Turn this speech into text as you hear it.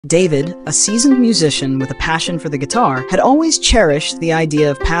David, a seasoned musician with a passion for the guitar, had always cherished the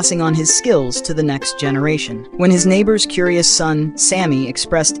idea of passing on his skills to the next generation. When his neighbor's curious son, Sammy,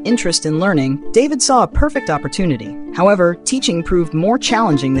 expressed interest in learning, David saw a perfect opportunity. However, teaching proved more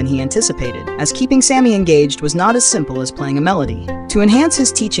challenging than he anticipated, as keeping Sammy engaged was not as simple as playing a melody. To enhance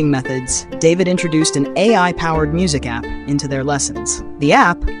his teaching methods, David introduced an AI-powered music app into their lessons. The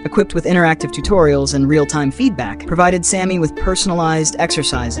app, equipped with interactive tutorials and real-time feedback, provided Sammy with personalized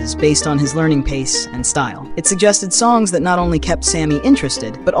exercises based on his learning pace and style. It suggested songs that not only kept Sammy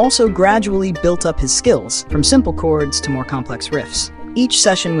interested, but also gradually built up his skills, from simple chords to more complex riffs. Each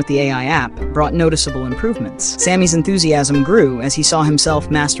session with the AI app brought noticeable improvements. Sammy's enthusiasm grew as he saw himself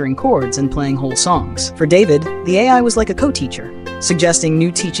mastering chords and playing whole songs. For David, the AI was like a co-teacher, suggesting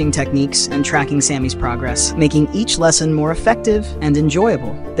new teaching techniques and tracking Sammy's progress, making each lesson more effective and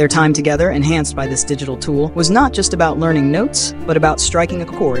enjoyable. Their time together, enhanced by this digital tool, was not just about learning notes, but about striking a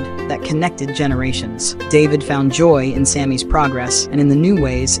chord that connected generations. David found joy in Sammy's progress and in the new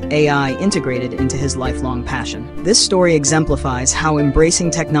ways AI integrated into his lifelong passion. This story exemplifies how embracing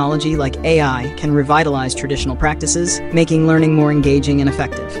technology like AI can revitalize traditional practices, making learning more engaging and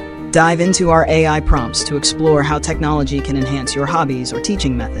effective. Dive into our AI prompts to explore how technology can enhance your hobbies or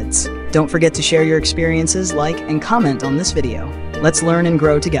teaching methods. Don't forget to share your experiences, like, and comment on this video. Let's learn and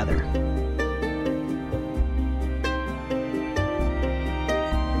grow together.